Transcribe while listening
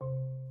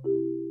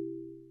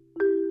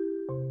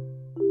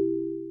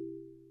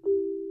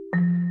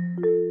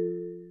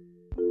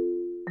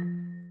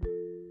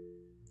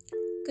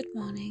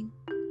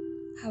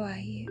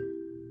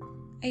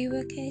you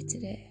okay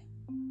today?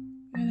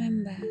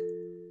 Remember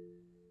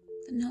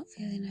that not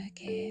feeling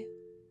okay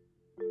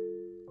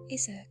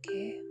is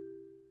okay.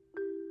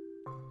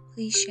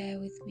 Please share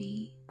with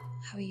me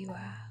how you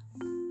are.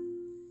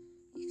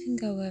 You can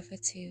go over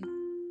to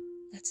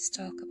Let Us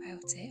Talk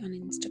About It on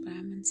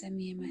Instagram and send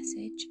me a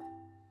message.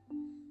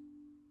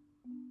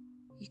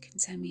 You can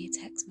send me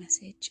a text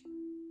message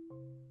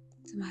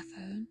to my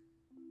phone,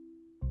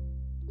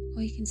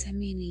 or you can send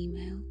me an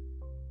email.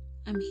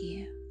 I'm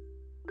here.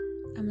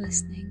 I'm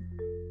listening.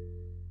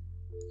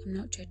 I'm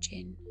not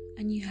judging,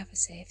 and you have a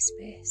safe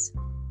space.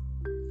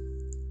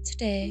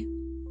 Today,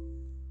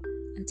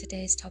 and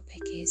today's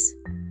topic is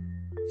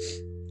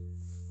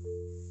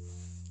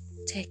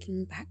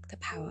taking back the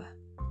power.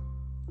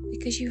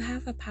 Because you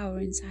have a power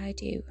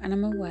inside you, and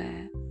I'm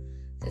aware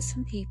that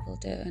some people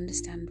don't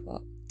understand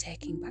what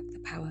taking back the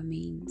power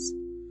means,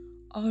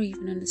 or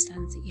even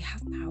understands that you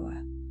have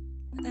power.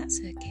 But that's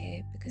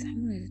okay, because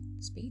I'm going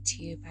to speak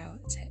to you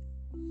about it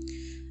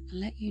and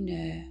let you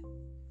know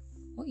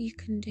what you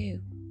can do.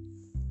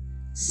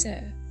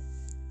 So,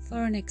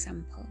 for an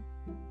example,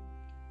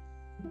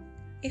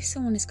 if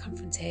someone is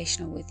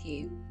confrontational with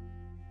you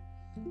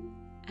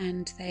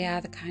and they are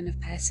the kind of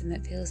person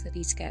that feels they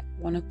need to get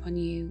one up on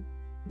you,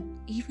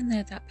 even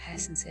though that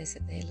person says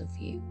that they love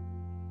you,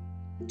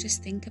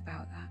 just think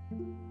about that.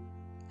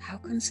 How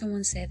can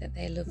someone say that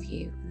they love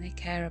you and they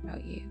care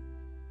about you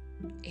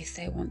if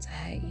they want to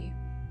hurt you?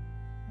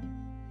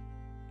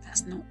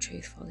 That's not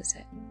truthful, is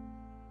it?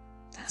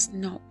 That's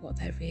not what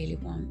they really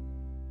want.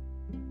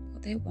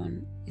 What they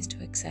want is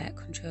to exert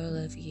control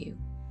over you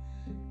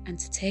and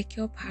to take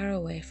your power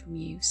away from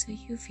you so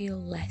you feel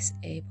less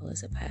able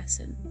as a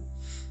person.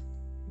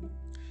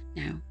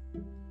 Now,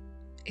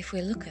 if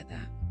we look at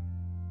that,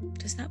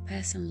 does that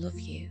person love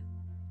you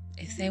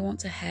if they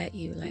want to hurt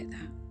you like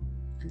that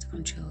and to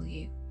control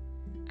you?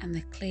 And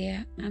the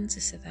clear answer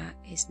to that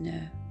is no.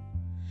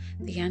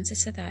 The answer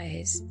to that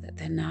is that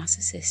they're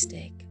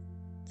narcissistic,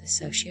 they're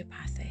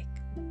sociopathic,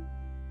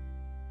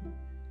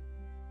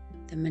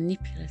 they're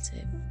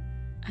manipulative,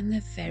 and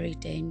they're very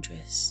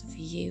dangerous for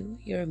you,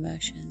 your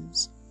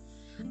emotions,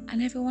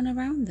 and everyone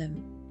around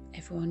them,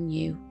 everyone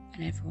new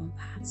and everyone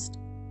past.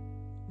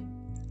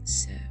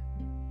 So,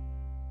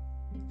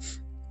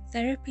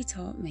 therapy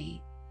taught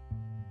me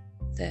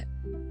that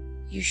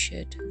you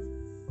should,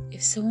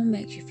 if someone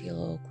makes you feel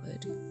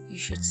awkward, you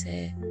should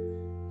say,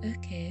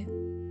 okay,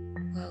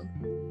 well,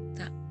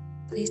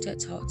 please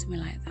don't talk to me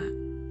like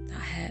that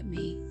hurt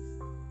me,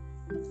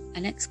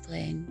 and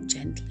explain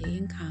gently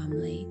and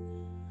calmly,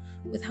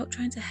 without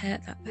trying to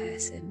hurt that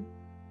person,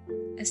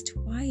 as to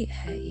why it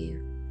hurt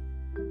you.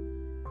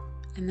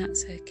 And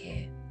that's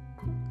okay.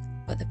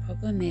 But the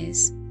problem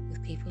is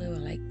with people who are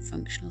like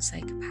functional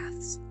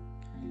psychopaths,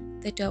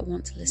 they don't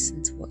want to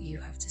listen to what you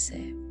have to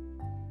say.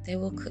 They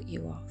will cut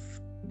you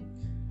off.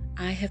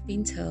 I have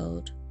been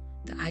told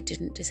that I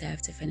didn't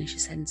deserve to finish a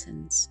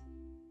sentence.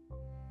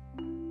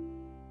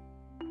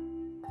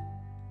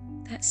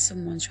 That's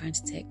someone trying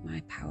to take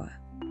my power.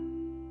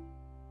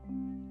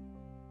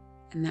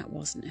 And that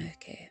wasn't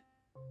okay.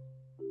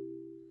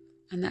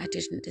 And that I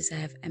didn't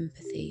deserve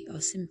empathy or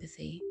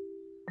sympathy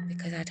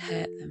because I'd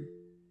hurt them,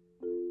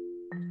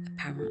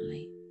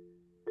 apparently.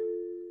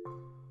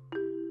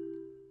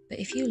 But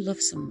if you love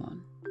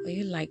someone, or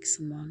you like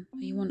someone, or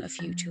you want a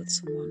future with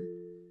someone,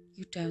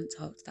 you don't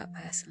talk to that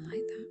person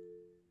like that.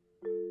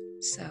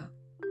 So,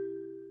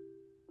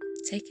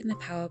 taking the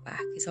power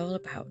back is all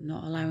about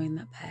not allowing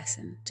that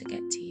person to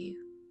get to you.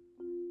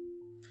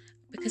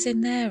 Because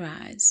in their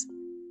eyes,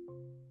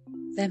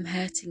 them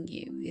hurting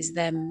you is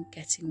them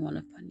getting one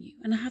up on you.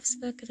 And I have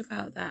spoken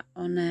about that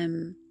on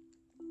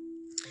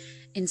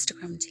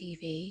Instagram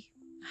TV.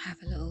 I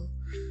have a little,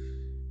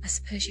 I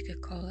suppose you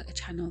could call it a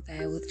channel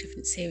there with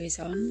different series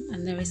on,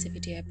 and there is a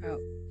video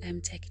about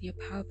taking your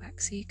power back,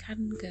 so you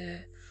can go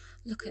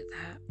look at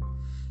that.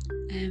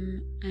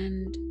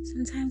 And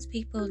sometimes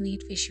people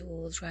need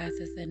visuals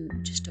rather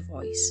than just a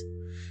voice,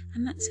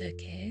 and that's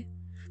okay.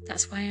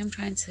 That's why I'm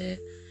trying to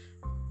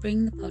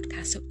bring the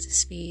podcast up to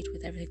speed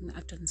with everything that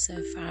I've done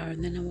so far,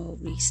 and then I will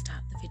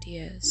restart the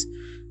videos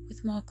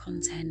with more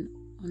content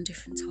on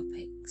different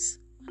topics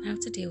on how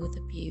to deal with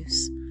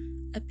abuse,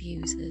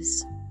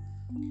 abusers,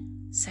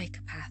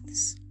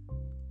 psychopaths,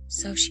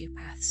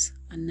 sociopaths,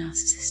 and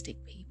narcissistic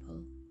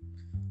people,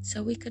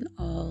 so we can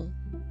all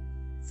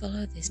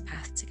follow this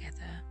path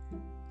together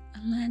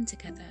and learn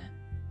together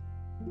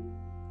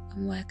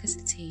and work as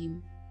a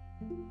team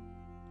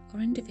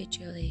or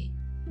individually,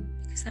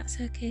 because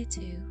that's okay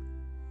too,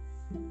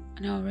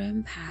 on our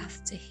own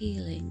path to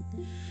healing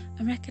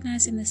and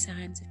recognising the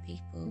signs of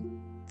people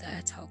that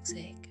are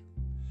toxic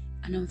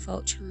and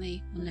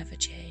unfortunately will never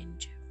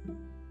change.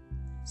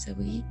 So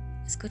we,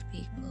 as good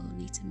people,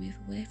 need to move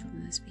away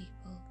from those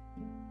people.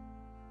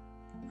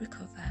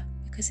 Recover,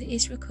 because it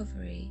is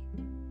recovery,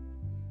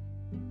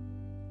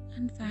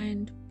 and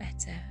find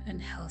better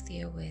and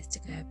healthier ways to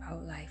go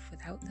about life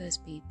without those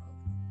people.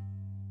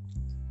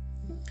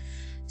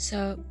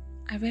 So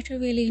I read a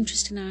really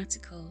interesting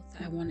article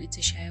that I wanted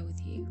to share with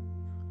you,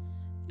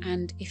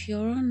 And if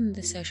you're on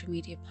the social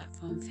media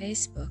platform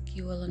Facebook,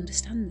 you will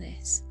understand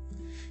this.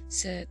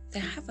 So they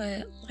have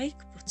a like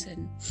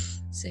button.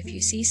 So if you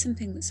see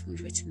something that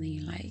someone's written that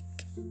you like,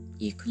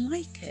 you can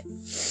like it.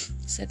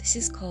 So this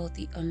is called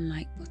the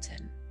unlike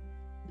button.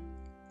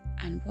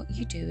 And what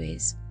you do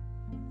is,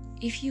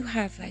 if you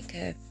have like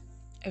a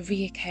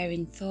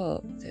reoccurring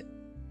thought that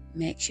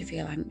makes you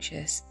feel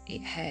anxious,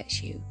 it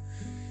hurts you.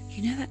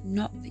 You know that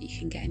knot that you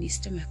can get in your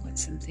stomach when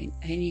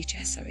in your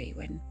chest,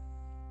 when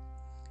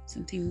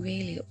something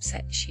really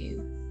upsets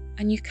you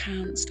and you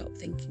can't stop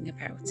thinking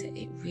about it.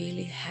 It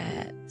really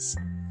hurts.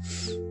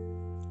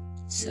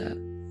 So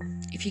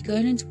if you're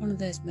going into one of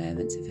those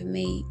moments, and for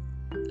me,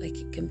 like,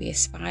 it can be a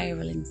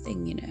spiraling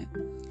thing,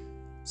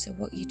 So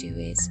what you do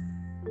is,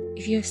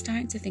 if you're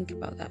starting to think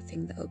about that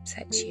thing that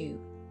upsets you,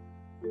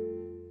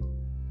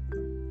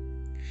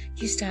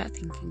 you start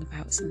thinking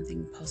about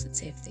something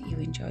positive that you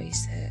enjoy.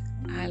 So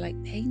I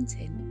like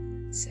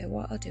painting. So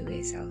what I'll do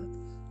is,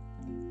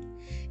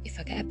 if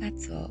I get a bad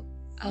thought,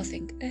 I'll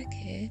think,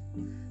 okay,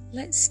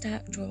 let's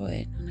start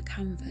drawing on a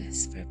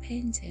canvas for a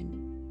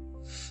painting.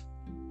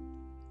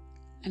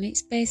 And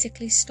it's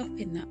basically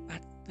stopping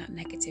that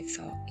negative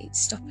thought. It's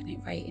stopping it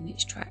right in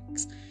its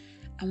tracks.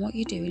 And what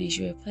you're doing is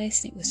you're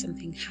replacing it with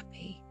something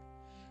happy.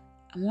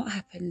 And what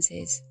happens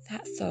is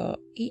that thought,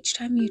 each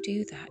time you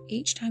do that,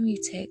 each time you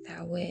take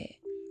that away,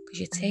 because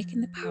you're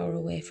taking the power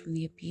away from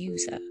the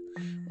abuser,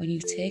 when you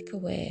take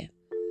away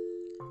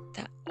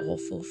that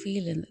awful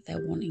feeling that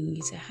they're wanting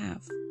you to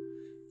have,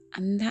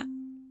 and that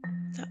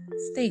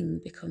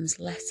thing becomes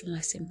less and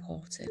less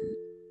important,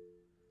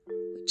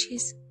 which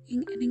is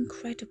an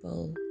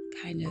incredible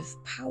kind of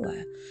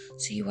power.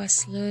 So you are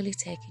slowly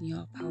taking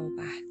your power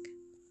back.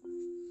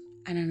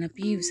 And an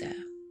abuser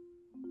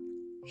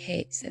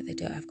hates that they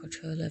don't have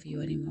control over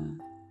you anymore.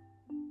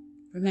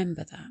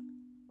 Remember that.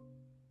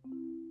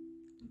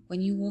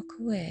 When you walk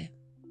away,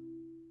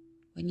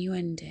 when you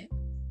end it,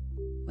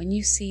 when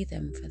you see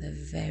them for the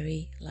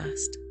very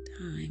last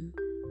time,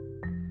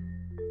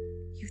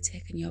 you've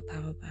taken your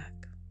power back.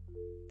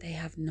 They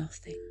have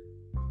nothing.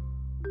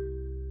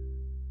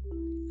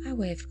 I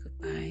waved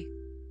goodbye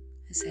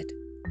and said,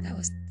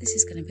 this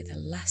is going to be the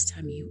last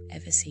time you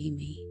ever see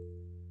me.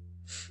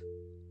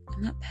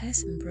 And that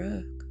person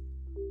broke.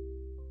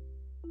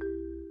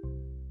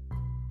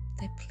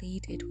 They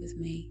pleaded with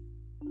me,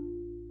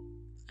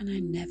 and I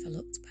never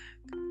looked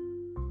back.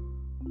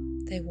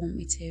 They want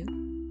me to.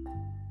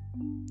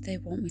 They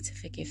want me to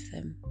forgive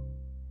them,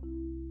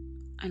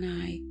 and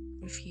I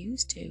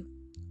refuse to.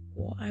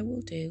 What I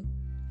will do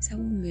is I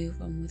will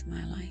move on with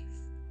my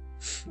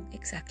life,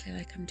 exactly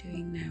like I'm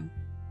doing now.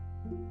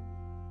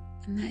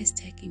 And that is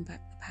taking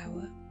back the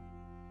power.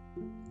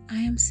 I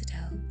am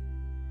Sidel.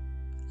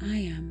 I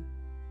am.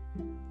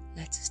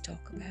 Let us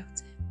talk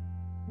about it.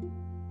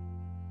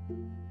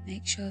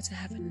 Make sure to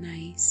have a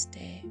nice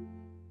day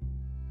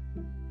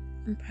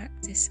and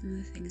practice some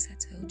of the things I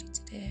told you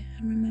today.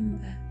 And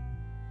remember,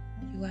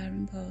 you are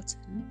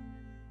important.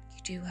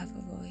 You do have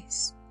a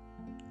voice,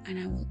 and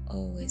I will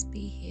always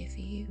be here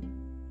for you.